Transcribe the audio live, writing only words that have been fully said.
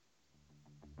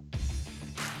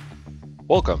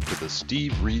Welcome to the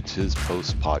Steve Reads His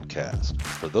Post podcast.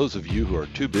 For those of you who are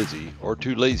too busy or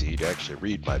too lazy to actually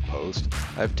read my post,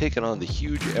 I've taken on the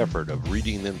huge effort of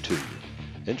reading them to you.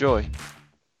 Enjoy.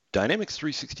 Dynamics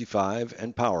 365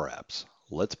 and PowerApps.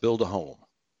 Let's build a home.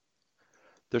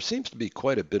 There seems to be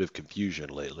quite a bit of confusion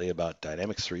lately about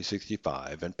Dynamics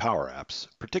 365 and PowerApps,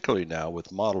 particularly now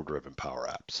with model-driven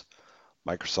PowerApps.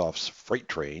 Microsoft's freight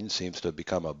train seems to have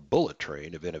become a bullet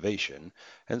train of innovation,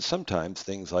 and sometimes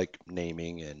things like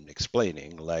naming and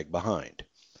explaining lag behind.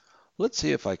 Let's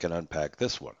see if I can unpack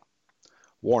this one.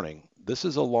 Warning, this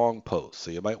is a long post,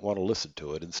 so you might want to listen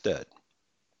to it instead.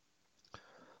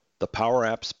 The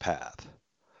PowerApps path.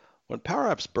 When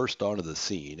PowerApps burst onto the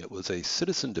scene, it was a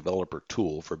citizen developer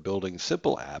tool for building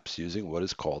simple apps using what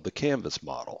is called the Canvas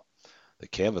model. The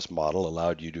Canvas model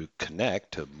allowed you to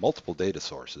connect to multiple data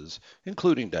sources,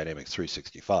 including Dynamics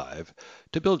 365,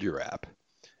 to build your app.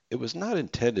 It was not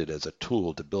intended as a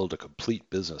tool to build a complete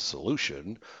business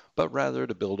solution, but rather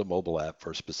to build a mobile app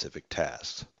for specific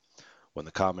tasks. When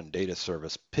the Common Data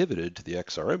Service pivoted to the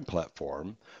XRM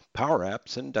platform,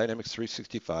 PowerApps and Dynamics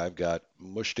 365 got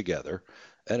mushed together,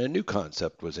 and a new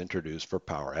concept was introduced for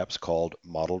PowerApps called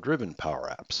Model-Driven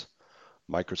PowerApps.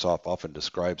 Microsoft often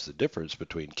describes the difference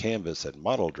between Canvas and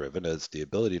model-driven as the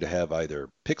ability to have either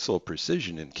pixel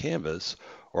precision in Canvas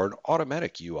or an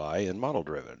automatic UI in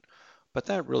model-driven, but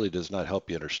that really does not help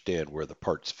you understand where the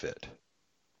parts fit.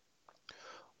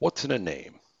 What's in a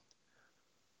name?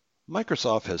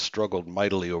 Microsoft has struggled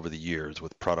mightily over the years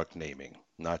with product naming.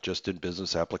 Not just in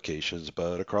business applications,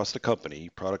 but across the company,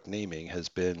 product naming has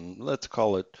been, let's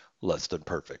call it, less than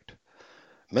perfect.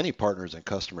 Many partners and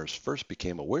customers first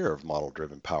became aware of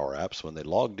model-driven PowerApps when they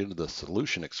logged into the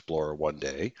Solution Explorer one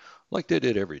day, like they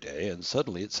did every day, and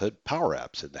suddenly it said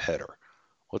PowerApps in the header.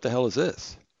 What the hell is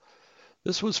this?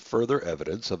 This was further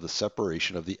evidence of the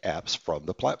separation of the apps from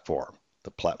the platform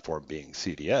being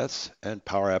CDS, and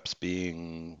PowerApps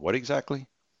being what exactly?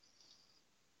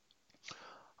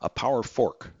 A power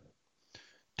fork.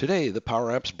 Today, the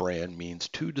PowerApps brand means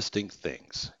two distinct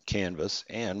things, Canvas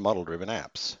and model-driven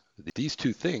apps. These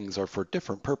two things are for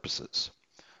different purposes.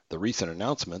 The recent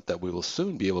announcement that we will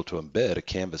soon be able to embed a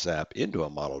Canvas app into a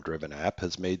model-driven app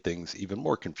has made things even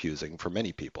more confusing for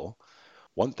many people.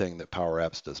 One thing that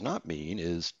PowerApps does not mean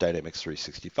is Dynamics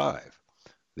 365.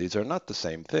 These are not the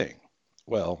same thing.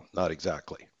 Well, not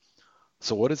exactly.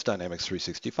 So what is Dynamics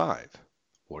 365?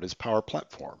 What is Power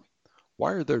Platform?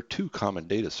 Why are there two common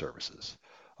data services?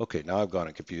 Okay, now I've gone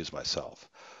and confused myself.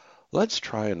 Let's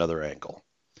try another angle.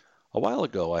 A while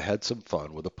ago, I had some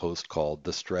fun with a post called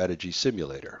The Strategy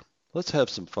Simulator. Let's have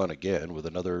some fun again with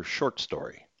another short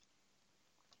story.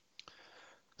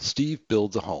 Steve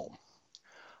builds a home.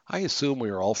 I assume we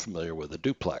are all familiar with a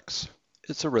duplex.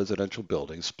 It's a residential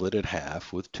building split in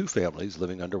half with two families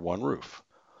living under one roof.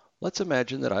 Let's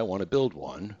imagine that I want to build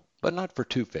one, but not for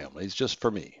two families, just for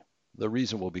me. The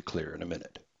reason will be clear in a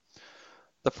minute.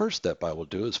 The first step I will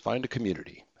do is find a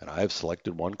community, and I have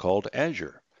selected one called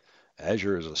Azure.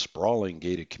 Azure is a sprawling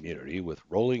gated community with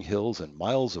rolling hills and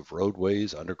miles of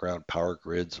roadways, underground power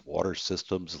grids, water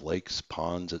systems, lakes,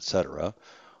 ponds, etc.,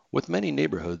 with many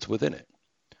neighborhoods within it.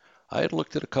 I had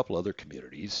looked at a couple other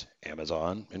communities,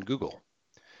 Amazon and Google.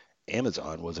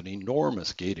 Amazon was an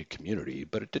enormous gated community,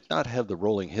 but it did not have the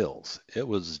rolling hills. It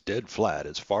was dead flat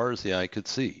as far as the eye could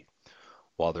see.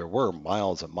 While there were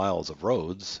miles and miles of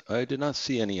roads, I did not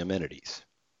see any amenities.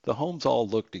 The homes all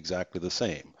looked exactly the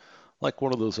same, like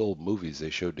one of those old movies they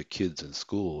showed to kids in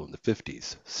school in the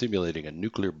 50s, simulating a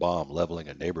nuclear bomb leveling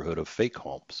a neighborhood of fake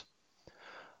homes.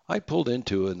 I pulled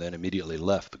into and then immediately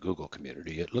left the Google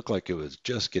community. It looked like it was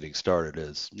just getting started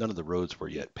as none of the roads were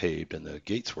yet paved and the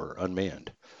gates were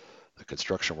unmanned. The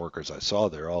construction workers I saw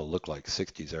there all looked like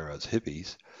 60s era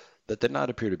hippies that did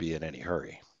not appear to be in any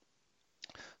hurry.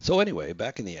 So anyway,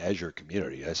 back in the Azure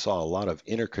community, I saw a lot of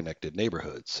interconnected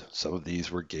neighborhoods. Some of these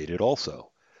were gated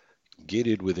also.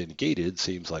 Gated within gated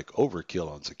seems like overkill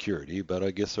on security, but I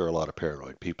guess there are a lot of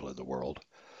paranoid people in the world.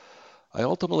 I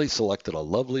ultimately selected a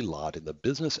lovely lot in the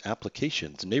Business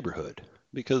Applications neighborhood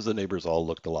because the neighbors all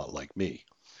looked a lot like me.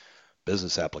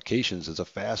 Business Applications is a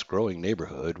fast-growing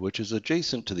neighborhood which is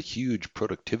adjacent to the huge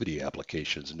Productivity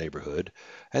Applications neighborhood,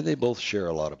 and they both share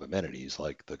a lot of amenities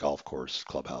like the golf course,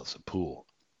 clubhouse, and pool.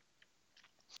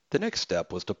 The next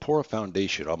step was to pour a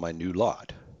foundation on my new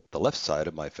lot. The left side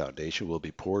of my foundation will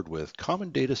be poured with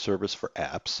Common Data Service for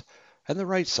apps, and the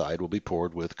right side will be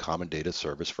poured with Common Data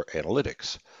Service for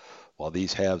analytics. While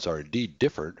these halves are indeed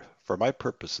different, for my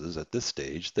purposes at this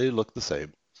stage, they look the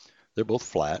same. They're both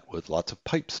flat with lots of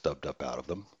pipes stubbed up out of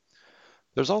them.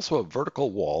 There's also a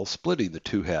vertical wall splitting the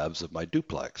two halves of my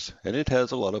duplex, and it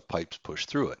has a lot of pipes pushed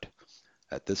through it.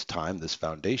 At this time, this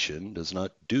foundation does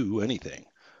not do anything.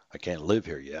 I can't live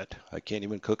here yet. I can't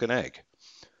even cook an egg.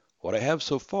 What I have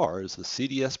so far is the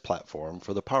CDS platform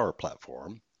for the Power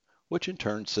Platform, which in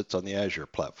turn sits on the Azure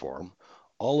platform,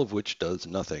 all of which does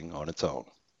nothing on its own.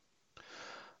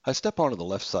 I step onto the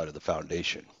left side of the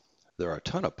foundation. There are a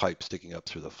ton of pipes sticking up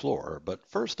through the floor, but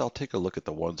first I'll take a look at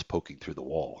the ones poking through the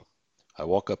wall. I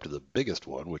walk up to the biggest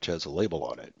one, which has a label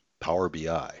on it, Power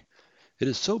BI. It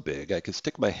is so big I could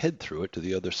stick my head through it to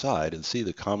the other side and see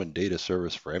the common data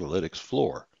service for analytics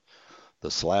floor. The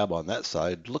slab on that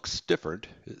side looks different.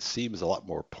 It seems a lot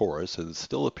more porous and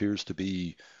still appears to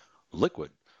be liquid,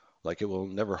 like it will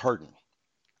never harden.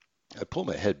 I pull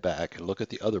my head back and look at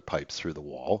the other pipes through the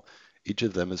wall. Each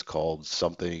of them is called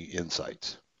something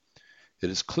insights. It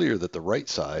is clear that the right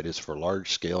side is for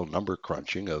large-scale number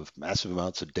crunching of massive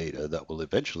amounts of data that will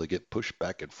eventually get pushed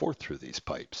back and forth through these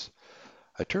pipes.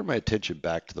 I turn my attention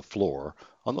back to the floor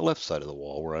on the left side of the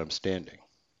wall where I'm standing.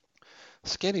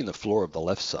 Scanning the floor of the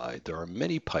left side, there are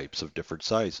many pipes of different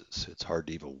sizes. It's hard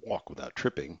to even walk without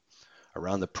tripping.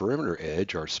 Around the perimeter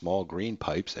edge are small green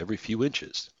pipes every few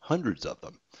inches, hundreds of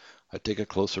them. I take a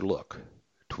closer look.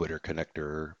 Twitter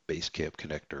connector, Basecamp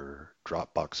connector,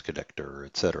 Dropbox connector,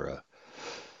 etc.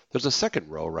 There's a second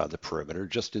row around the perimeter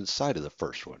just inside of the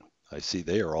first one. I see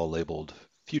they are all labeled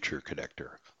Future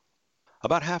Connector.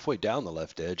 About halfway down the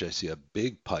left edge, I see a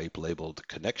big pipe labeled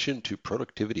Connection to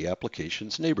Productivity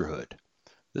Applications Neighborhood.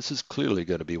 This is clearly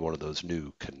going to be one of those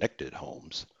new connected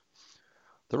homes.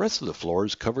 The rest of the floor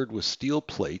is covered with steel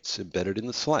plates embedded in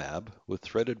the slab with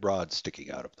threaded rods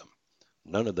sticking out of them.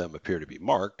 None of them appear to be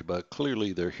marked, but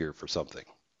clearly they're here for something.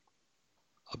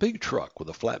 A big truck with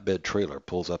a flatbed trailer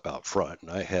pulls up out front,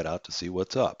 and I head out to see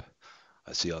what's up.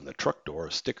 I see on the truck door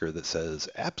a sticker that says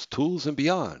Apps, Tools, and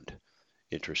Beyond.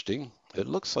 Interesting. It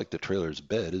looks like the trailer's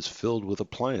bed is filled with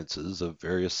appliances of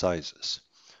various sizes.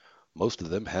 Most of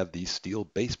them have these steel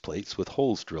base plates with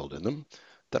holes drilled in them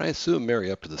that I assume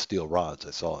marry up to the steel rods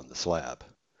I saw on the slab.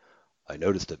 I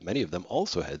noticed that many of them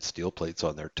also had steel plates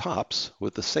on their tops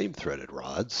with the same threaded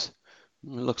rods. It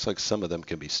looks like some of them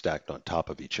can be stacked on top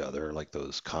of each other, like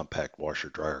those compact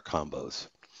washer-dryer combos.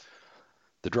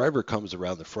 The driver comes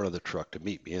around the front of the truck to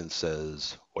meet me and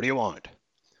says, "What do you want?"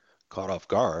 Caught off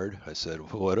guard, I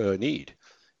said, "What do I need?"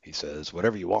 He says,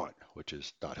 "Whatever you want," which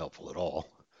is not helpful at all.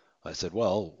 I said,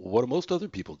 "Well, what do most other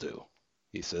people do?"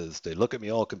 He says, "They look at me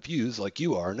all confused like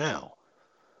you are now."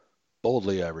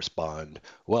 Boldly, I respond,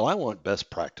 "Well, I want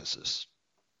best practices."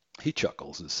 He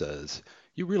chuckles and says,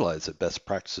 "You realize that best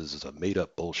practices is a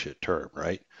made-up bullshit term,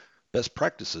 right? Best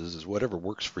practices is whatever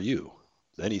works for you."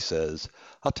 Then he says,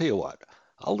 "I'll tell you what,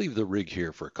 I'll leave the rig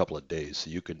here for a couple of days so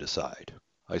you can decide."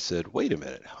 I said, "Wait a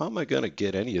minute, how am I going to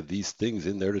get any of these things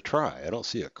in there to try? I don't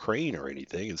see a crane or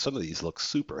anything, and some of these look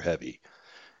super heavy."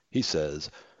 He says,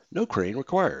 "No crane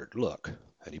required, look."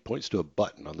 And he points to a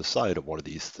button on the side of one of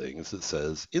these things that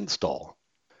says Install.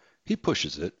 He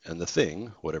pushes it, and the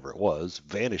thing, whatever it was,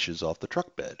 vanishes off the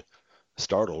truck bed.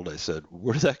 Startled, I said,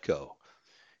 "Where did that go?"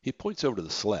 He points over to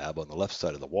the slab on the left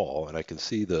side of the wall, and I can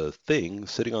see the thing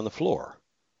sitting on the floor.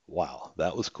 Wow,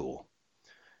 that was cool.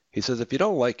 He says, "If you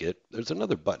don't like it, there's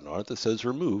another button on it that says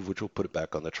Remove, which will put it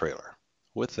back on the trailer."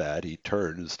 With that, he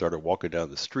turned and started walking down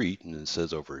the street and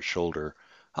says over his shoulder,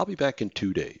 "I'll be back in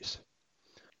 2 days."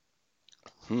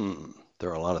 There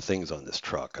are a lot of things on this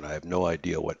truck, and I have no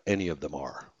idea what any of them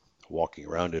are. Walking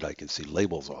around it, I can see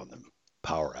labels on them.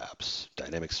 PowerApps,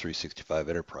 Dynamics 365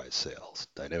 Enterprise Sales,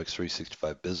 Dynamics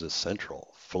 365 Business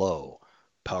Central, Flow,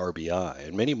 Power BI,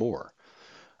 and many more.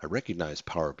 I recognize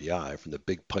Power BI from the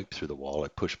big pipe through the wall I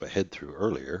pushed my head through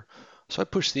earlier, so I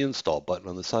push the install button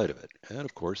on the side of it, and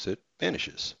of course it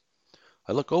vanishes.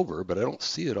 I look over, but I don't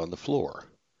see it on the floor.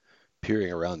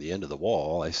 Peering around the end of the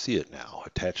wall, I see it now,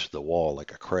 attached to the wall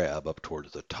like a crab up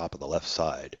towards the top of the left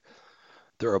side.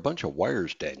 There are a bunch of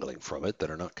wires dangling from it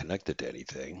that are not connected to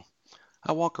anything.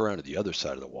 I walk around to the other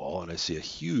side of the wall, and I see a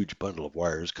huge bundle of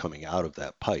wires coming out of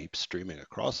that pipe, streaming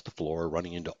across the floor,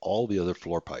 running into all the other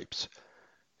floor pipes.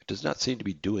 It does not seem to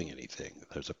be doing anything.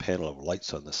 There's a panel of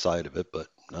lights on the side of it, but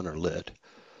none are lit.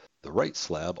 The right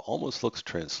slab almost looks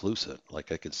translucent,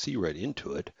 like I can see right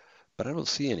into it, but I don't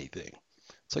see anything.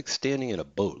 It's like standing in a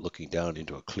boat looking down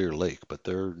into a clear lake, but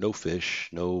there are no fish,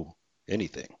 no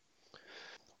anything.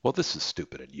 Well, this is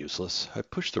stupid and useless. I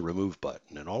push the remove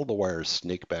button, and all the wires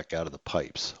snake back out of the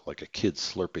pipes, like a kid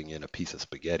slurping in a piece of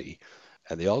spaghetti,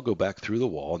 and they all go back through the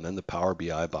wall, and then the Power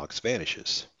BI box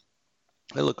vanishes.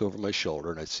 I look over my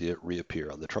shoulder, and I see it reappear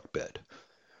on the truck bed.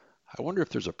 I wonder if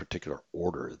there's a particular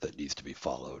order that needs to be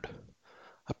followed.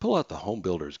 I pull out the Home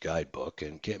Builder's Guidebook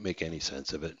and can't make any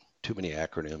sense of it. Too many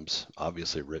acronyms,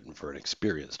 obviously written for an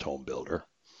experienced home builder.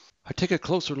 I take a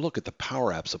closer look at the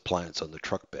PowerApps appliance on the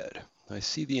truck bed. I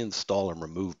see the install and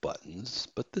remove buttons,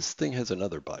 but this thing has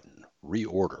another button,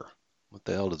 reorder. What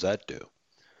the hell does that do?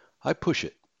 I push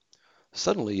it.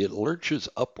 Suddenly it lurches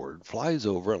upward, flies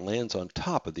over, and lands on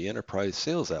top of the enterprise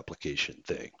sales application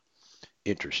thing.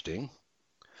 Interesting.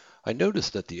 I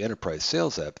notice that the enterprise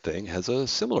sales app thing has a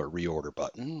similar reorder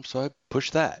button, so I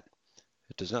push that.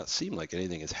 It does not seem like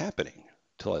anything is happening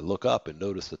until I look up and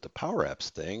notice that the PowerApps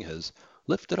thing has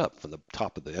lifted up from the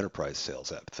top of the enterprise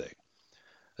sales app thing.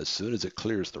 As soon as it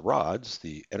clears the rods,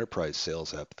 the enterprise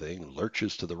sales app thing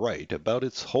lurches to the right about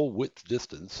its whole width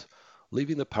distance,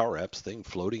 leaving the PowerApps thing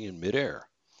floating in midair.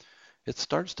 It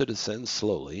starts to descend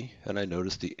slowly, and I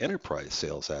notice the enterprise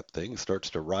sales app thing starts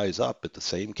to rise up at the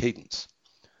same cadence.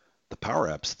 The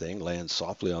PowerApps thing lands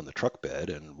softly on the truck bed,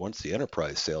 and once the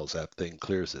enterprise sales app thing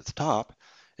clears its top,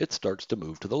 it starts to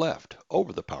move to the left,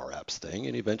 over the PowerApps thing,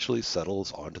 and eventually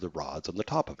settles onto the rods on the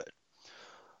top of it.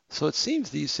 So it seems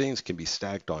these things can be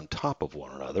stacked on top of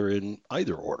one another in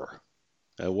either order.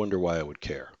 I wonder why I would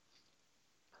care.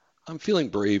 I'm feeling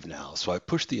brave now, so I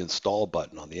push the install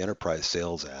button on the enterprise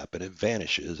sales app and it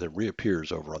vanishes and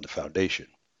reappears over on the foundation.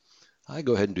 I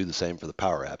go ahead and do the same for the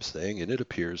PowerApps thing, and it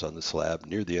appears on the slab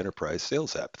near the enterprise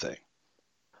sales app thing.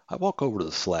 I walk over to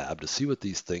the slab to see what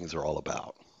these things are all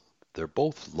about. They're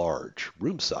both large,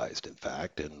 room-sized in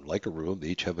fact, and like a room, they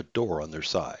each have a door on their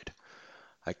side.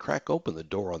 I crack open the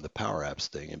door on the PowerApps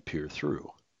thing and peer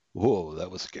through. Whoa,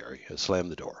 that was scary. I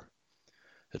slammed the door.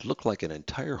 It looked like an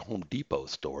entire Home Depot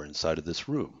store inside of this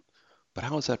room. But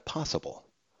how is that possible?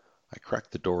 I crack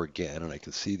the door again and I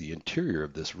can see the interior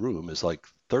of this room is like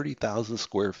 30,000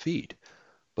 square feet.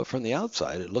 But from the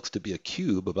outside, it looks to be a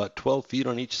cube about 12 feet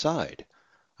on each side.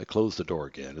 I close the door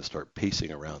again and start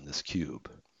pacing around this cube.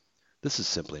 This is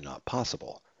simply not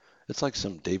possible. It's like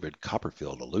some David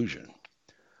Copperfield illusion.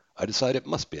 I decide it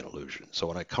must be an illusion, so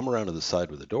when I come around to the side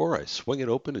with the door, I swing it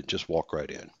open and just walk right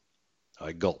in.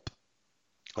 I gulp.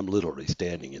 I'm literally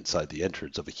standing inside the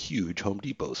entrance of a huge Home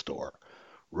Depot store.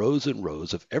 Rows and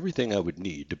rows of everything I would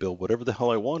need to build whatever the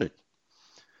hell I wanted.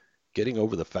 Getting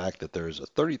over the fact that there is a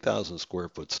 30,000 square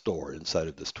foot store inside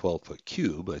of this 12-foot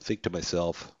cube, I think to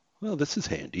myself, well, this is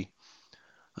handy.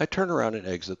 I turn around and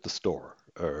exit the store,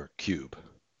 or cube.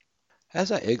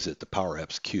 As I exit the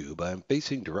PowerApps cube, I am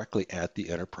facing directly at the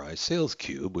Enterprise Sales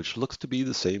Cube, which looks to be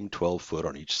the same 12 foot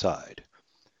on each side.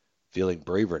 Feeling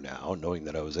braver now, knowing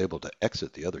that I was able to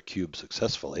exit the other cube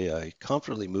successfully, I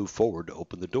confidently move forward to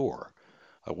open the door.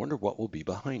 I wonder what will be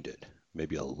behind it.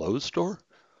 Maybe a Lowe's store?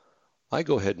 I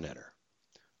go ahead and enter.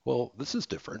 Well, this is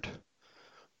different.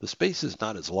 The space is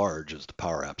not as large as the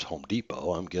PowerApps Home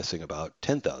Depot. I'm guessing about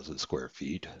 10,000 square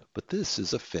feet, but this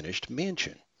is a finished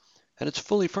mansion, and it's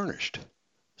fully furnished.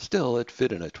 Still, it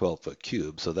fit in a 12-foot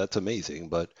cube, so that's amazing,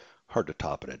 but hard to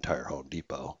top an entire Home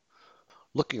Depot.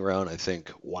 Looking around, I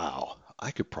think, wow,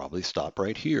 I could probably stop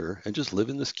right here and just live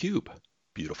in this cube.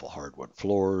 Beautiful hardwood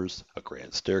floors, a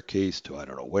grand staircase to I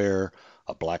don't know where,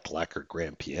 a black lacquered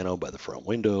grand piano by the front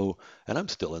window, and I'm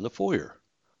still in the foyer.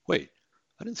 Wait,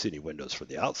 I didn't see any windows from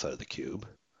the outside of the cube.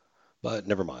 But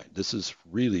never mind, this is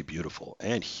really beautiful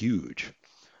and huge.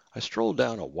 I stroll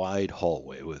down a wide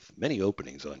hallway with many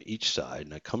openings on each side,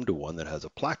 and I come to one that has a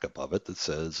plaque above it that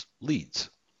says Leads.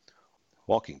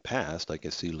 Walking past, I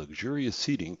can see luxurious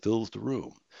seating fills the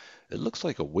room. It looks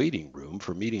like a waiting room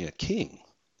for meeting a king,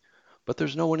 but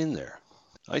there's no one in there.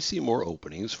 I see more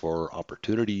openings for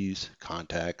opportunities,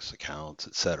 contacts, accounts,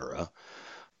 etc.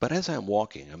 But as I'm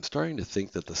walking, I'm starting to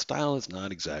think that the style is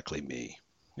not exactly me.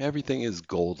 Everything is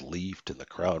gold-leafed and the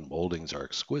crown moldings are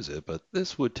exquisite, but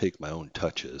this would take my own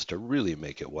touches to really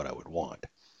make it what I would want.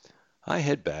 I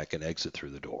head back and exit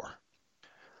through the door.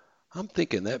 I'm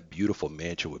thinking that beautiful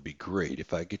mansion would be great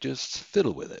if I could just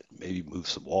fiddle with it, maybe move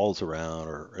some walls around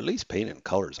or at least paint in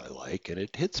colors I like, and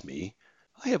it hits me.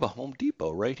 I have a Home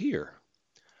Depot right here.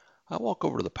 I walk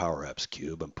over to the PowerApps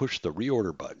cube and push the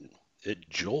reorder button. It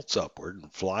jolts upward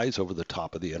and flies over the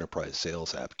top of the Enterprise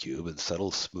Sales app cube and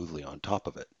settles smoothly on top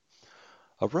of it.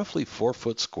 A roughly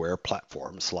 4-foot square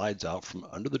platform slides out from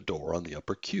under the door on the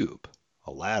upper cube.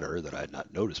 A ladder that I had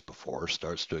not noticed before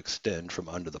starts to extend from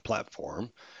under the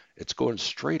platform. It's going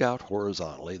straight out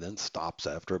horizontally, then stops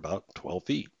after about 12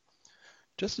 feet.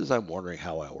 Just as I'm wondering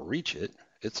how I will reach it,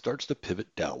 it starts to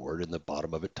pivot downward and the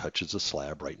bottom of it touches a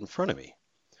slab right in front of me.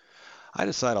 I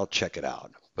decide I'll check it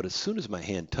out, but as soon as my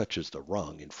hand touches the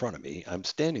rung in front of me, I'm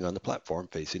standing on the platform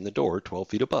facing the door 12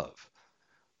 feet above.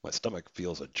 My stomach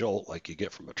feels a jolt like you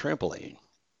get from a trampoline.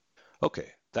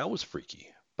 Okay, that was freaky,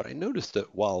 but I noticed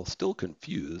that while still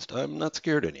confused, I'm not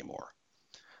scared anymore.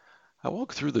 I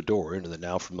walk through the door into the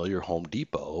now familiar Home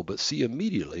Depot, but see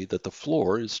immediately that the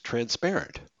floor is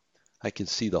transparent. I can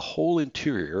see the whole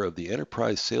interior of the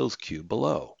Enterprise Sales Cube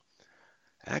below.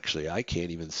 Actually, I can't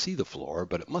even see the floor,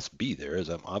 but it must be there as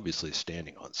I'm obviously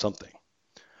standing on something.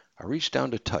 I reach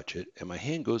down to touch it, and my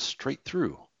hand goes straight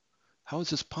through. How is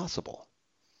this possible?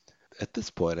 At this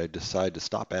point, I decide to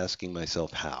stop asking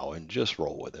myself how and just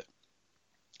roll with it.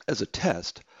 As a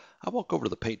test, I walk over to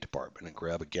the paint department and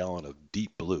grab a gallon of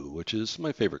deep blue, which is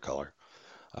my favorite color.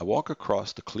 I walk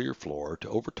across the clear floor to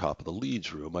over top of the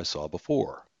leads room I saw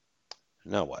before.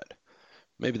 Now what?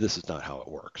 Maybe this is not how it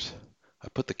works. I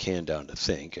put the can down to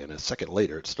think, and a second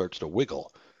later it starts to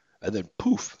wiggle, and then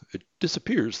poof, it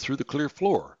disappears through the clear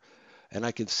floor, and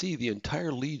I can see the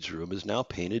entire leads room is now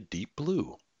painted deep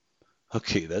blue.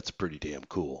 Okay, that's pretty damn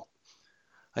cool.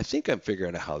 I think I'm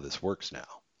figuring out how this works now.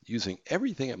 Using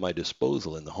everything at my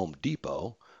disposal in the Home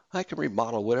Depot, I can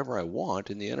remodel whatever I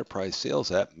want in the Enterprise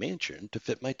Sales App Mansion to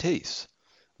fit my tastes.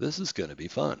 This is going to be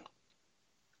fun.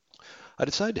 I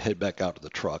decide to head back out to the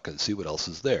truck and see what else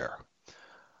is there.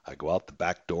 I go out the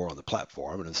back door on the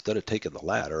platform, and instead of taking the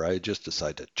ladder, I just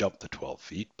decide to jump the 12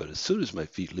 feet, but as soon as my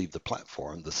feet leave the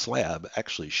platform, the slab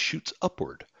actually shoots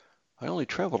upward. I only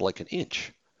traveled like an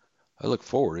inch. I look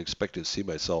forward expecting to see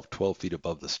myself 12 feet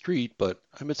above the street, but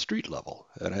I'm at street level,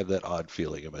 and I have that odd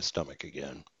feeling in my stomach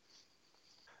again.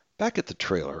 Back at the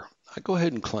trailer, I go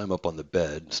ahead and climb up on the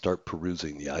bed and start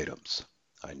perusing the items.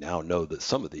 I now know that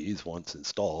some of these, once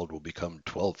installed, will become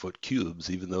 12-foot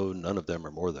cubes, even though none of them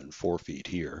are more than 4 feet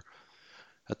here.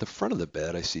 At the front of the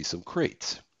bed, I see some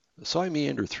crates, so I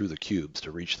meander through the cubes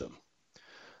to reach them.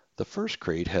 The first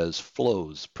crate has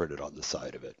flows printed on the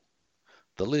side of it.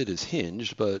 The lid is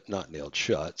hinged, but not nailed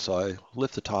shut, so I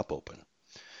lift the top open.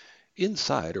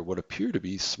 Inside are what appear to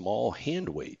be small hand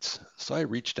weights, so I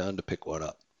reach down to pick one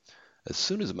up. As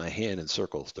soon as my hand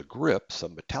encircles the grip,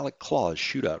 some metallic claws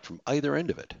shoot out from either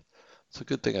end of it. It's a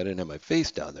good thing I didn't have my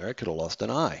face down there. I could have lost an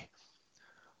eye.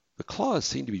 The claws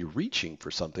seemed to be reaching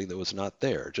for something that was not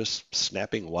there, just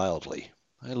snapping wildly.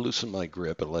 I loosen my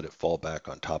grip and let it fall back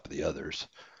on top of the others.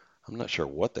 I'm not sure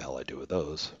what the hell I do with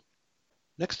those.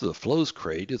 Next to the flows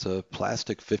crate is a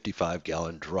plastic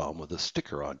 55-gallon drum with a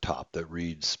sticker on top that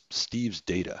reads Steve's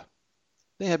Data.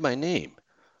 They had my name.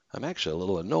 I'm actually a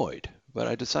little annoyed, but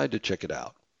I decide to check it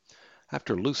out.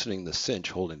 After loosening the cinch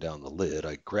holding down the lid,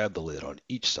 I grabbed the lid on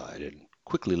each side and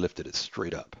quickly lifted it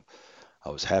straight up. I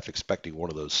was half expecting one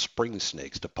of those spring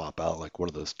snakes to pop out like one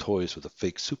of those toys with a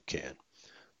fake soup can,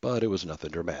 but it was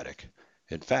nothing dramatic.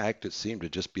 In fact, it seemed to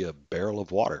just be a barrel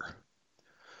of water.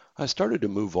 I started to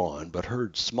move on, but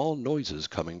heard small noises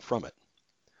coming from it.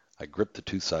 I gripped the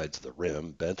two sides of the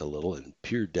rim, bent a little, and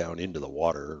peered down into the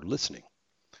water, listening.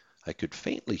 I could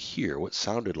faintly hear what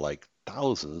sounded like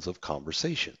thousands of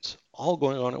conversations, all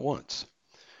going on at once.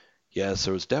 Yes,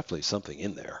 there was definitely something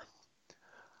in there.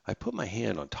 I put my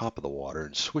hand on top of the water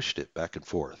and swished it back and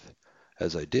forth.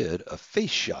 As I did, a face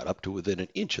shot up to within an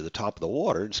inch of the top of the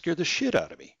water and scared the shit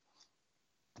out of me.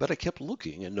 But I kept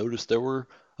looking and noticed there were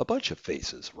a bunch of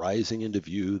faces rising into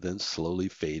view, then slowly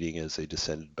fading as they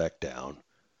descended back down.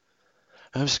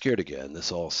 I'm scared again.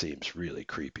 This all seems really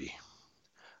creepy.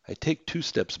 I take 2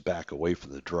 steps back away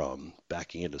from the drum,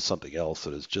 backing into something else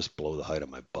that is just below the height of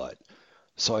my butt.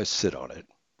 So I sit on it,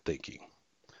 thinking.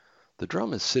 The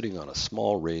drum is sitting on a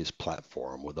small raised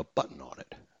platform with a button on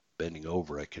it. Bending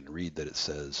over, I can read that it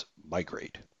says,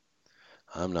 Migrate.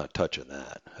 I'm not touching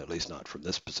that, at least not from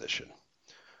this position.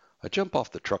 I jump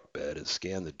off the truck bed and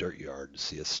scan the dirt yard and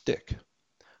see a stick.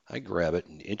 I grab it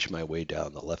and inch my way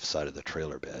down the left side of the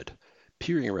trailer bed,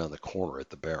 peering around the corner at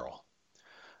the barrel.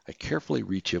 I carefully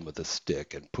reach in with the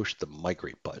stick and push the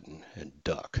migrate button and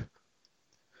duck.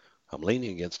 I'm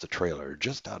leaning against the trailer,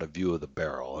 just out of view of the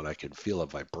barrel, and I can feel a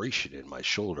vibration in my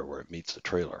shoulder where it meets the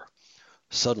trailer.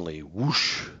 Suddenly,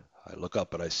 whoosh! I look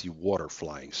up and I see water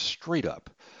flying straight up,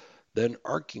 then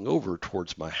arcing over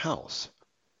towards my house.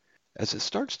 As it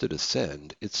starts to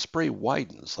descend, its spray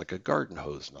widens like a garden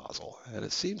hose nozzle, and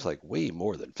it seems like way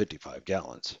more than 55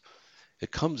 gallons. It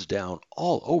comes down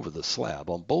all over the slab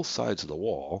on both sides of the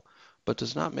wall, but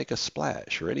does not make a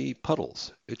splash or any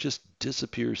puddles. It just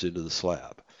disappears into the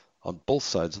slab on both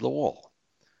sides of the wall.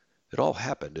 It all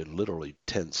happened in literally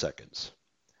 10 seconds.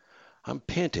 I'm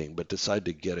panting, but decide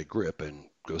to get a grip and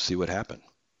go see what happened.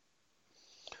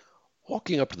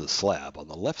 Walking up to the slab on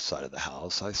the left side of the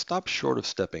house, I stop short of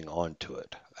stepping onto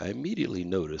it. I immediately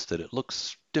notice that it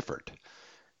looks different.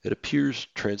 It appears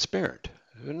transparent.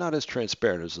 Not as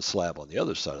transparent as the slab on the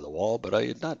other side of the wall, but I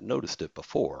had not noticed it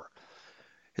before.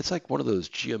 It's like one of those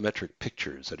geometric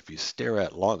pictures that if you stare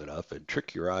at long enough and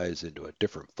trick your eyes into a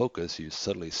different focus, you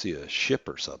suddenly see a ship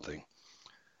or something.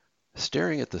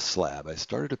 Staring at the slab, I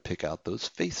started to pick out those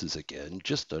faces again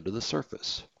just under the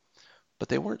surface. But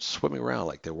they weren't swimming around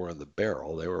like they were in the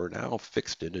barrel. They were now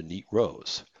fixed into neat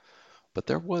rows. But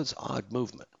there was odd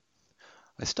movement.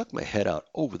 I stuck my head out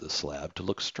over the slab to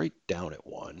look straight down at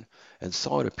one and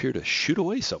saw it appear to shoot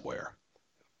away somewhere.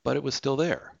 But it was still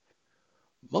there.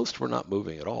 Most were not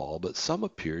moving at all, but some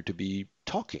appeared to be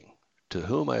talking, to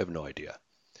whom I have no idea.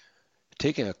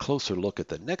 Taking a closer look at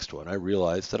the next one, I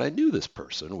realized that I knew this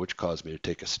person, which caused me to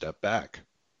take a step back.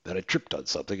 Then I tripped on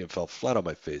something and fell flat on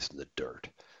my face in the dirt.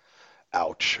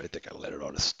 Ouch, I think I landed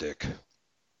on a stick.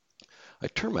 I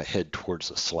turned my head towards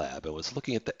the slab and was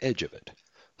looking at the edge of it.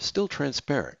 Still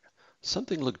transparent.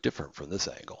 Something looked different from this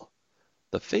angle.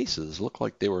 The faces looked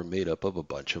like they were made up of a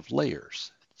bunch of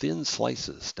layers, thin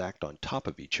slices stacked on top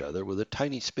of each other with a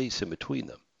tiny space in between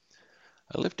them.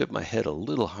 I lifted my head a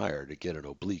little higher to get an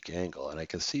oblique angle, and I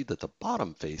could see that the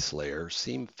bottom face layer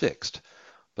seemed fixed,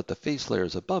 but the face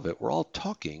layers above it were all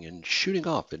talking and shooting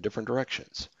off in different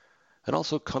directions, and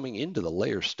also coming into the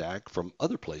layer stack from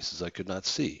other places I could not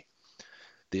see.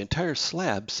 The entire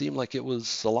slab seemed like it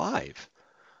was alive,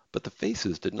 but the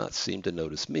faces did not seem to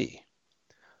notice me.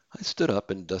 I stood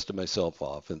up and dusted myself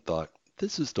off and thought,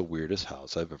 this is the weirdest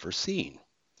house I've ever seen.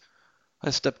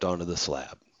 I stepped onto the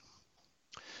slab.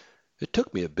 It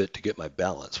took me a bit to get my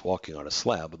balance walking on a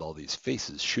slab with all these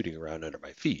faces shooting around under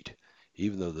my feet,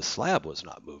 even though the slab was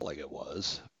not moving like it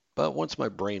was. But once my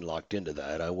brain locked into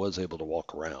that, I was able to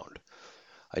walk around.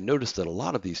 I noticed that a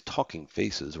lot of these talking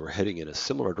faces were heading in a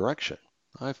similar direction.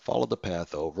 I followed the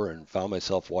path over and found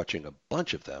myself watching a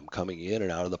bunch of them coming in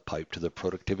and out of the pipe to the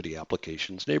productivity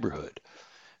applications neighborhood.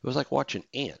 It was like watching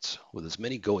ants, with as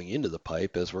many going into the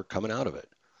pipe as were coming out of it,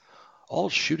 all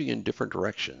shooting in different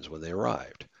directions when they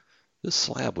arrived. This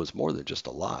slab was more than just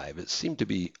alive. It seemed to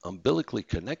be umbilically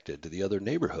connected to the other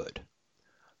neighborhood.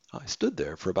 I stood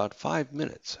there for about 5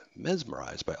 minutes,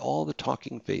 mesmerized by all the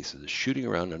talking faces shooting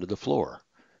around under the floor,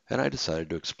 and I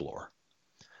decided to explore.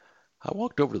 I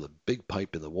walked over to the big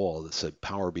pipe in the wall that said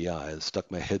Power BI and stuck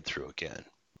my head through again.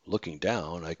 Looking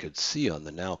down, I could see on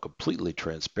the now completely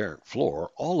transparent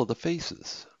floor all of the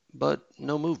faces, but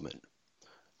no movement.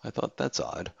 I thought, that's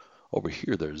odd. Over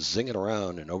here they're zinging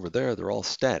around, and over there they're all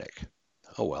static.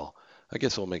 Oh well, I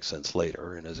guess it'll make sense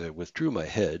later, and as I withdrew my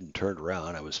head and turned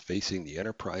around, I was facing the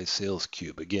Enterprise Sales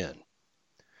Cube again.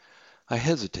 I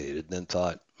hesitated, then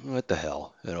thought, what the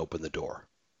hell, and opened the door.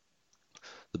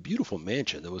 The beautiful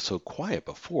mansion that was so quiet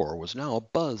before was now a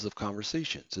buzz of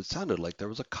conversations. It sounded like there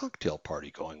was a cocktail party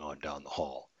going on down the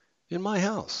hall. In my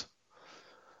house.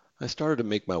 I started to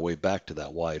make my way back to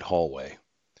that wide hallway.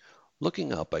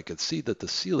 Looking up, I could see that the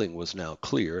ceiling was now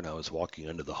clear and I was walking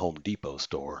under the Home Depot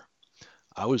store.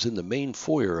 I was in the main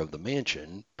foyer of the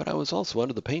mansion, but I was also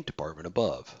under the paint department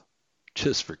above.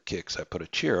 Just for kicks, I put a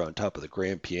chair on top of the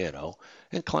grand piano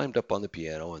and climbed up on the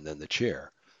piano and then the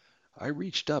chair. I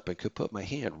reached up and could put my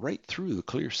hand right through the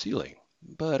clear ceiling,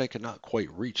 but I could not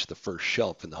quite reach the first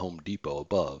shelf in the Home Depot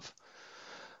above.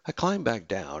 I climbed back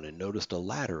down and noticed a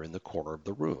ladder in the corner of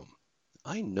the room.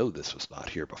 I know this was not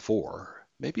here before.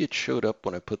 Maybe it showed up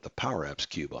when I put the PowerApps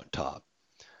cube on top.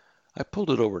 I pulled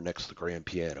it over next to the grand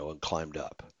piano and climbed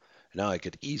up. Now I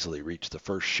could easily reach the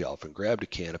first shelf and grabbed a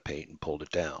can of paint and pulled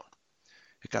it down.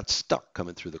 It got stuck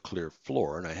coming through the clear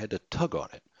floor and I had to tug on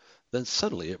it. Then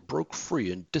suddenly it broke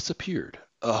free and disappeared.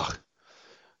 Ugh!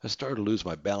 I started to lose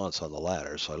my balance on the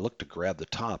ladder, so I looked to grab the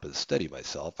top and steady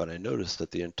myself, and I noticed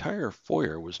that the entire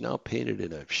foyer was now painted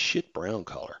in a shit brown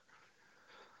color.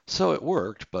 So it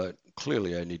worked, but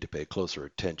clearly I need to pay closer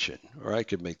attention, or I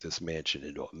could make this mansion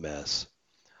into a mess.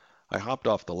 I hopped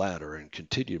off the ladder and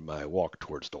continued my walk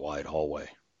towards the wide hallway.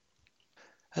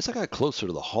 As I got closer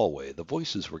to the hallway, the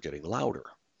voices were getting louder.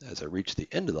 As I reached the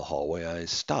end of the hallway, I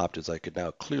stopped as I could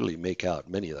now clearly make out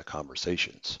many of the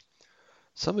conversations.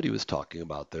 Somebody was talking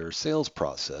about their sales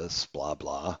process, blah,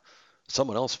 blah.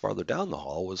 Someone else farther down the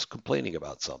hall was complaining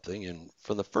about something, and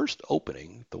from the first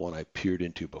opening, the one I peered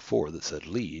into before that said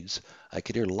leads, I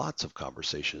could hear lots of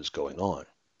conversations going on.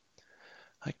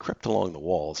 I crept along the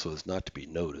wall so as not to be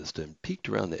noticed and peeked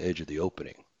around the edge of the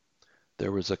opening.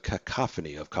 There was a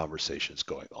cacophony of conversations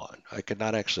going on. I could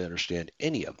not actually understand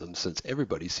any of them since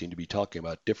everybody seemed to be talking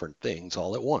about different things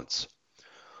all at once.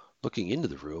 Looking into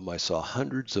the room, I saw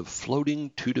hundreds of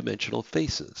floating two-dimensional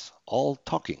faces, all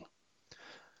talking.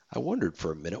 I wondered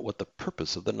for a minute what the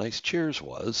purpose of the nice chairs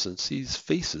was, since these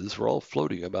faces were all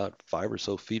floating about 5 or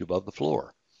so feet above the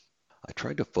floor. I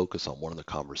tried to focus on one of the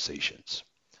conversations.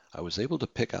 I was able to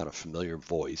pick out a familiar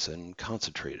voice and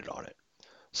concentrated on it.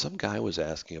 Some guy was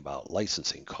asking about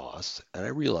licensing costs, and I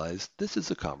realized this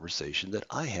is a conversation that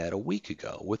I had a week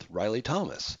ago with Riley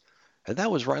Thomas. And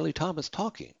that was Riley Thomas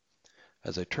talking.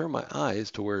 As I turned my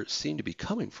eyes to where it seemed to be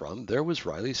coming from, there was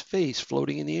Riley's face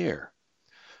floating in the air.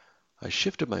 I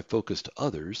shifted my focus to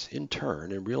others in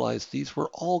turn and realized these were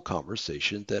all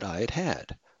conversations that I had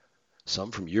had.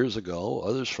 Some from years ago,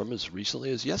 others from as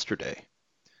recently as yesterday.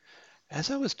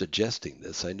 As I was digesting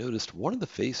this, I noticed one of the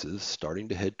faces starting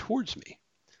to head towards me.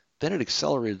 Then it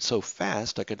accelerated so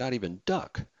fast I could not even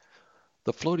duck.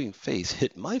 The floating face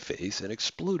hit my face and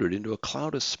exploded into a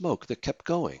cloud of smoke that kept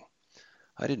going.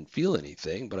 I didn't feel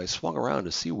anything, but I swung around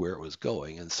to see where it was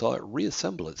going and saw it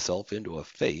reassemble itself into a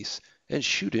face and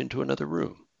shoot into another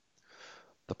room.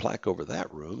 The plaque over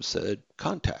that room said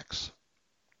contacts.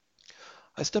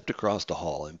 I stepped across the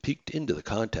hall and peeked into the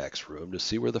contacts room to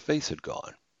see where the face had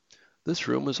gone. This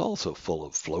room was also full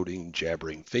of floating,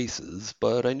 jabbering faces,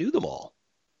 but I knew them all.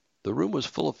 The room was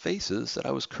full of faces that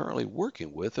I was currently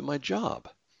working with in my job.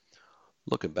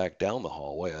 Looking back down the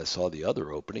hallway, I saw the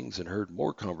other openings and heard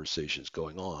more conversations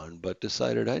going on, but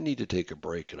decided I need to take a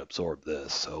break and absorb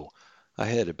this, so I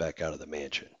headed back out of the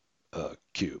mansion.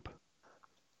 Cube.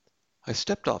 I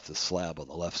stepped off the slab on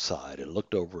the left side and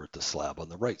looked over at the slab on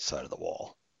the right side of the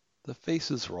wall. The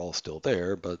faces were all still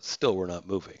there, but still were not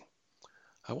moving.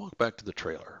 I walked back to the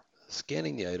trailer.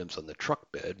 Scanning the items on the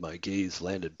truck bed, my gaze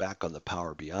landed back on the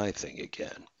Power BI thing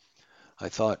again. I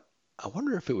thought, I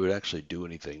wonder if it would actually do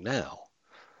anything now.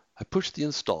 I pushed the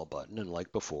install button and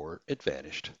like before, it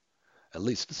vanished. At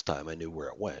least this time I knew where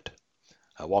it went.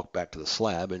 I walked back to the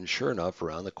slab and sure enough,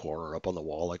 around the corner up on the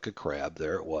wall like a crab,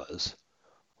 there it was.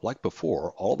 Like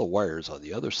before, all the wires on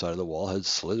the other side of the wall had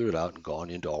slithered out and gone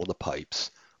into all the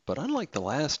pipes, but unlike the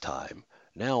last time,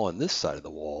 now on this side of the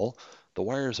wall, the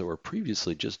wires that were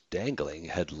previously just dangling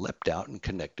had leapt out and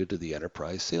connected to the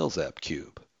Enterprise Sales App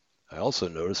cube. I also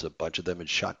noticed a bunch of them had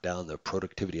shot down the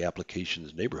Productivity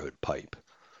Applications neighborhood pipe.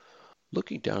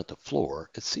 Looking down at the floor,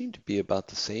 it seemed to be about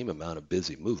the same amount of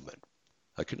busy movement.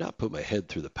 I could not put my head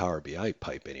through the Power BI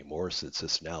pipe anymore since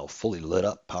this now fully lit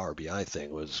up Power BI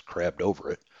thing was crabbed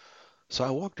over it, so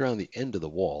I walked around the end of the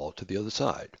wall to the other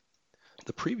side.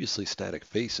 The previously static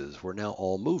faces were now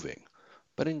all moving,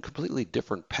 but in completely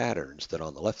different patterns than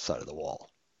on the left side of the wall.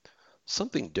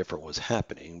 Something different was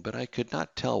happening, but I could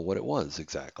not tell what it was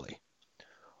exactly.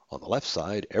 On the left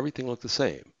side, everything looked the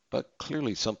same, but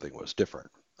clearly something was different.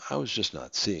 I was just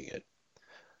not seeing it.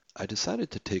 I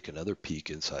decided to take another peek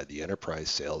inside the Enterprise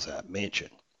Sales App mansion.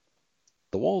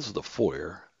 The walls of the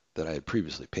foyer, that I had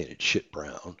previously painted shit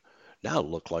brown, now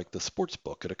looked like the sports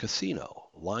book at a casino,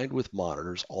 lined with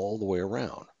monitors all the way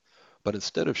around. But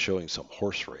instead of showing some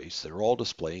horse race, they were all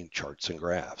displaying charts and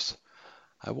graphs.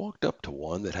 I walked up to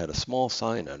one that had a small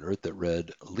sign under it that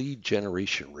read Lead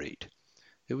Generation Rate.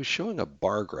 It was showing a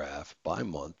bar graph by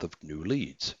month of new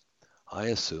leads. I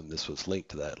assumed this was linked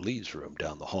to that leads room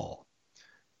down the hall.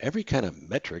 Every kind of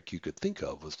metric you could think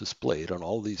of was displayed on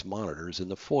all these monitors in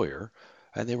the foyer,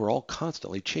 and they were all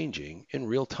constantly changing in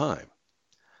real time.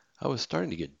 I was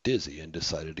starting to get dizzy and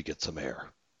decided to get some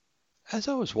air. As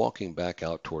I was walking back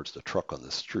out towards the truck on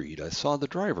the street, I saw the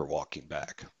driver walking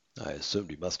back. I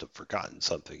assumed he must have forgotten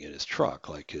something in his truck,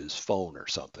 like his phone or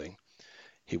something.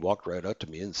 He walked right up to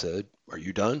me and said, "Are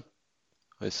you done?"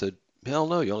 I said, "Hell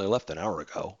no, you only left an hour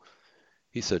ago."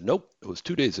 He said, "Nope, it was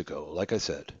 2 days ago, like I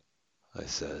said." I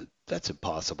said, "That's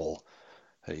impossible."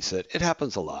 And he said, "It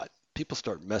happens a lot. People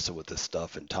start messing with this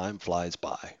stuff and time flies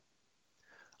by."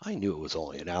 I knew it was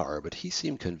only an hour, but he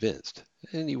seemed convinced,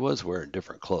 and he was wearing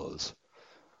different clothes.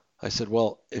 I said,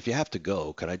 "Well, if you have to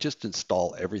go, can I just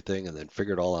install everything and then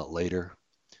figure it all out later?"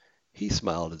 He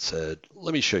smiled and said,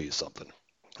 "Let me show you something."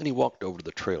 And he walked over to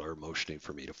the trailer, motioning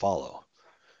for me to follow.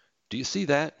 "Do you see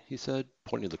that?" he said,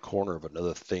 pointing to the corner of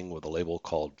another thing with a label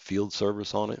called Field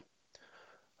Service on it.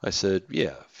 I said,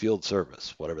 "Yeah, Field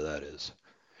Service, whatever that is."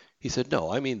 He said,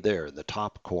 "No, I mean there in the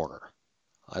top corner."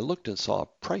 I looked and saw a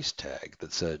price tag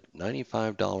that said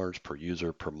 $95 per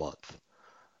user per month.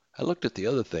 I looked at the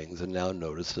other things and now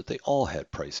noticed that they all had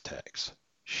price tags.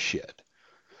 Shit.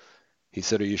 He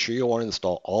said, "Are you sure you want to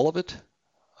install all of it?"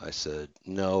 I said,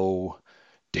 "No."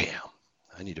 Damn,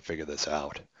 I need to figure this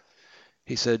out.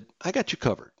 He said, "I got you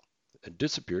covered," and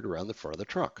disappeared around the front of the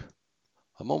truck.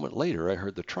 A moment later, I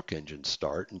heard the truck engine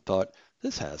start and thought,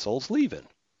 this asshole's leaving.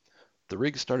 The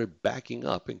rig started backing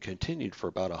up and continued for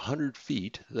about 100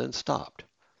 feet, then stopped.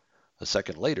 A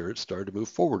second later, it started to move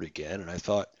forward again, and I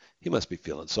thought, he must be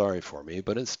feeling sorry for me,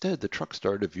 but instead the truck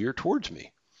started to veer towards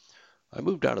me. I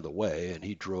moved out of the way, and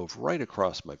he drove right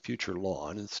across my future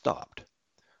lawn and stopped.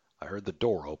 I heard the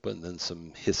door open, then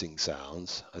some hissing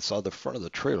sounds. I saw the front of the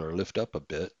trailer lift up a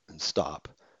bit and stop.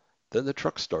 Then the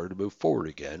truck started to move forward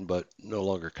again, but no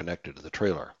longer connected to the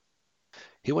trailer.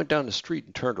 He went down the street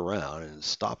and turned around and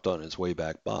stopped on his way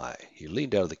back by. He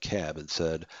leaned out of the cab and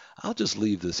said, "I'll just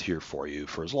leave this here for you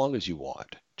for as long as you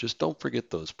want. Just don't forget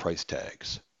those price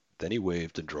tags." Then he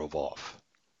waved and drove off.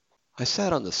 I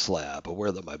sat on the slab,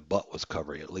 aware that my butt was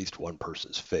covering at least one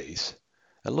person's face,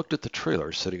 and looked at the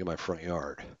trailer sitting in my front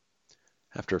yard.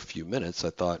 After a few minutes, I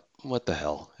thought, what the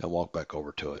hell, and walked back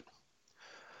over to it.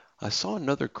 I saw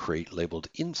another crate labeled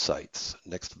Insights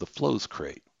next to the Flows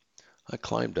crate. I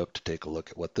climbed up to take a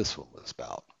look at what this one was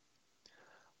about.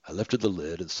 I lifted the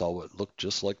lid and saw what looked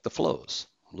just like the Flows,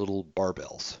 little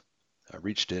barbells. I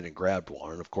reached in and grabbed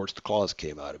one, and of course the claws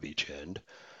came out of each end.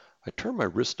 I turned my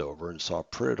wrist over and saw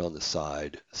printed on the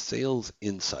side, Sales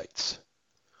Insights.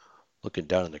 Looking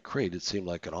down in the crate, it seemed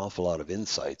like an awful lot of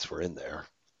insights were in there.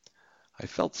 I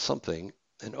felt something,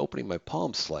 and opening my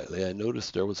palm slightly, I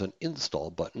noticed there was an install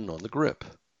button on the grip.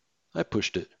 I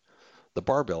pushed it. The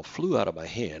barbell flew out of my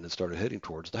hand and started heading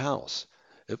towards the house.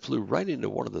 It flew right into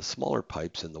one of the smaller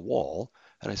pipes in the wall,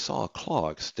 and I saw a claw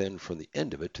extend from the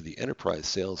end of it to the Enterprise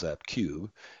Sales App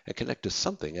cube and connect to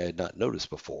something I had not noticed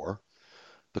before.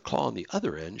 The claw on the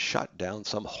other end shot down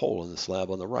some hole in the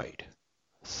slab on the right.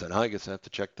 So now I guess I have to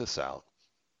check this out.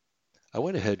 I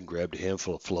went ahead and grabbed a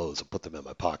handful of flows and put them in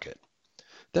my pocket.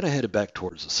 Then I headed back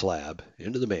towards the slab,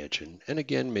 into the mansion, and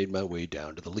again made my way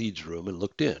down to the leads room and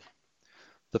looked in.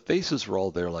 The faces were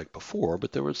all there like before,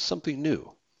 but there was something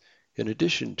new. In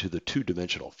addition to the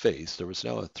two-dimensional face, there was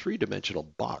now a three-dimensional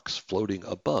box floating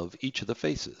above each of the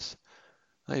faces.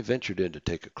 I ventured in to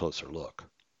take a closer look.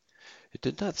 It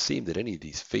did not seem that any of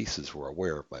these faces were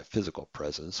aware of my physical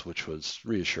presence, which was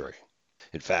reassuring.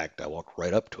 In fact, I walked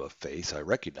right up to a face I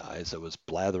recognized that was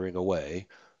blathering away,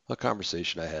 a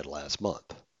conversation I had last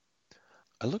month.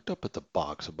 I looked up at the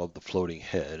box above the floating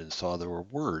head and saw there were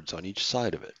words on each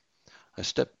side of it. I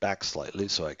stepped back slightly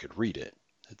so I could read it.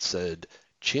 It said,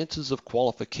 "Chances of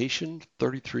qualification,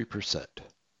 33%.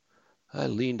 I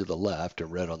leaned to the left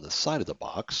and read on the side of the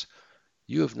box,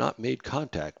 "You have not made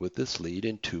contact with this lead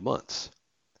in 2 months."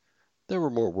 There were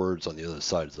more words on the other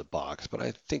side of the box, but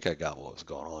I think I got what was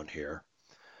going on here.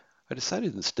 I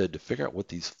decided instead to figure out what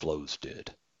these flows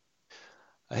did.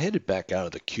 I headed back out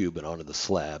of the cube and onto the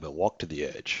slab and walked to the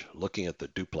edge, looking at the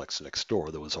duplex next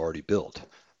door that was already built.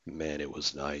 Man, it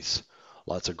was nice.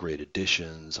 Lots of great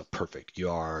additions, a perfect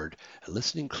yard, and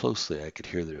listening closely I could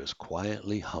hear that it was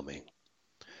quietly humming.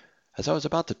 As I was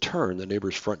about to turn, the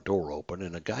neighbor's front door opened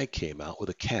and a guy came out with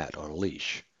a cat on a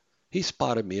leash. He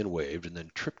spotted me and waved and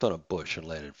then tripped on a bush and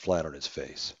landed flat on his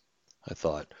face. I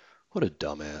thought, what a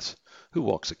dumbass. Who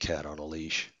walks a cat on a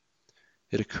leash?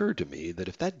 It occurred to me that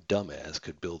if that dumbass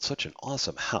could build such an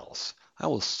awesome house, I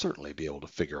will certainly be able to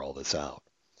figure all this out.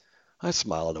 I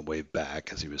smiled and waved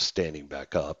back as he was standing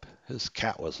back up. His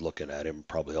cat was looking at him,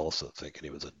 probably also thinking he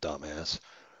was a dumbass.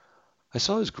 I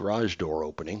saw his garage door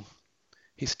opening.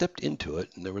 He stepped into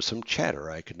it, and there was some chatter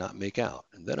I could not make out,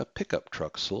 and then a pickup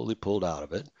truck slowly pulled out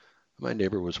of it. My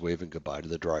neighbor was waving goodbye to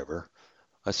the driver.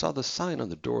 I saw the sign on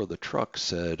the door of the truck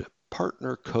said,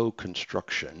 "Partner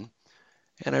Co-Construction,"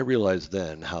 and I realized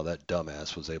then how that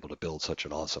dumbass was able to build such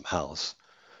an awesome house.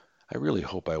 I really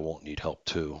hope I won't need help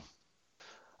too.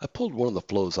 I pulled one of the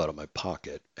flows out of my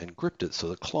pocket and gripped it so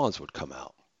the claws would come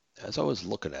out. As I was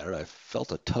looking at it, I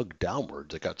felt a tug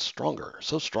downwards that got stronger,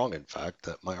 so strong in fact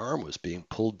that my arm was being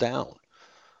pulled down.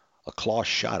 A claw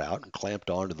shot out and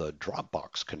clamped onto the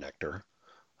Dropbox connector.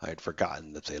 I had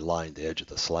forgotten that they lined the edge of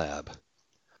the slab.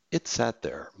 It sat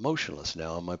there, motionless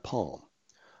now in my palm.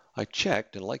 I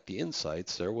checked, and like the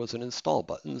insights, there was an install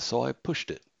button, so I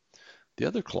pushed it. The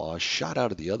other claw shot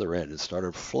out of the other end and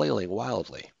started flailing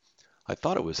wildly. I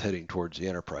thought it was heading towards the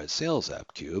Enterprise Sales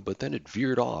App queue, but then it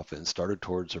veered off and started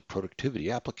towards a Productivity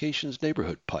Applications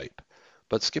neighborhood pipe,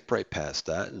 but skipped right past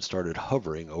that and started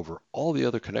hovering over all the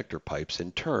other connector pipes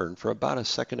in turn for about a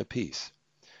second apiece.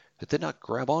 It did not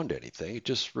grab onto anything, it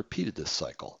just repeated this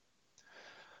cycle.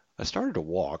 I started to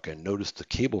walk and noticed the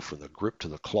cable from the grip to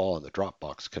the claw on the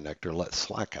Dropbox connector let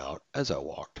slack out as I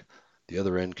walked, the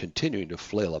other end continuing to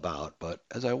flail about, but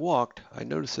as I walked, I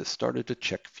noticed it started to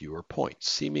check fewer points,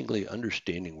 seemingly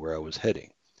understanding where I was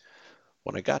heading.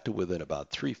 When I got to within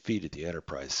about 3 feet of the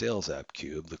Enterprise Sales App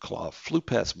cube, the claw flew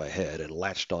past my head and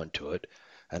latched onto it,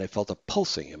 and I felt a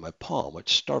pulsing in my palm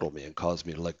which startled me and caused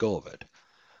me to let go of it.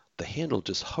 The handle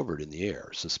just hovered in the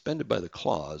air, suspended by the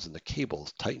claws, and the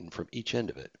cables tightened from each end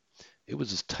of it. It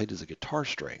was as tight as a guitar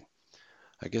string.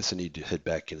 I guess I need to head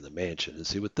back into the mansion and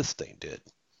see what this thing did.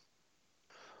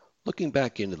 Looking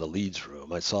back into the leads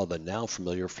room, I saw the now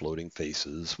familiar floating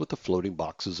faces with the floating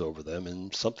boxes over them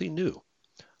and something new.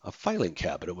 A filing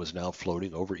cabinet was now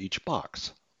floating over each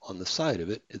box. On the side of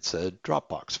it, it said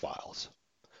Dropbox Files.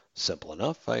 Simple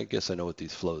enough. I guess I know what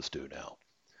these flows do now.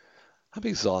 I'm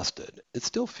exhausted. It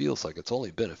still feels like it's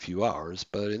only been a few hours,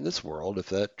 but in this world, if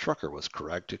that trucker was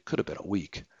correct, it could have been a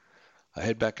week. I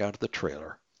head back out to the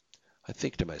trailer. I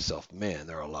think to myself, man,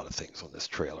 there are a lot of things on this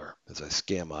trailer as I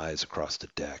scan my eyes across the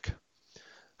deck.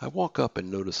 I walk up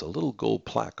and notice a little gold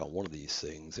plaque on one of these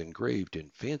things engraved in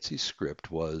fancy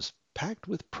script was "Packed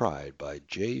with Pride" by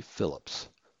J. Phillips.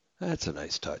 That's a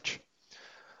nice touch.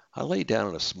 I lay down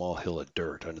on a small hill of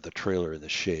dirt under the trailer in the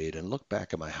shade and look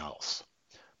back at my house.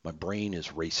 My brain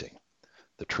is racing.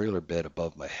 The trailer bed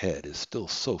above my head is still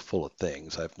so full of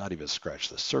things I've not even scratched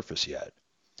the surface yet.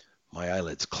 My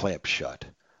eyelids clamp shut.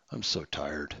 I'm so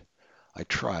tired. I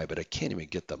try, but I can't even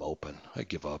get them open. I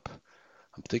give up.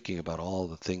 I'm thinking about all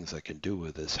the things I can do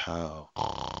with this house.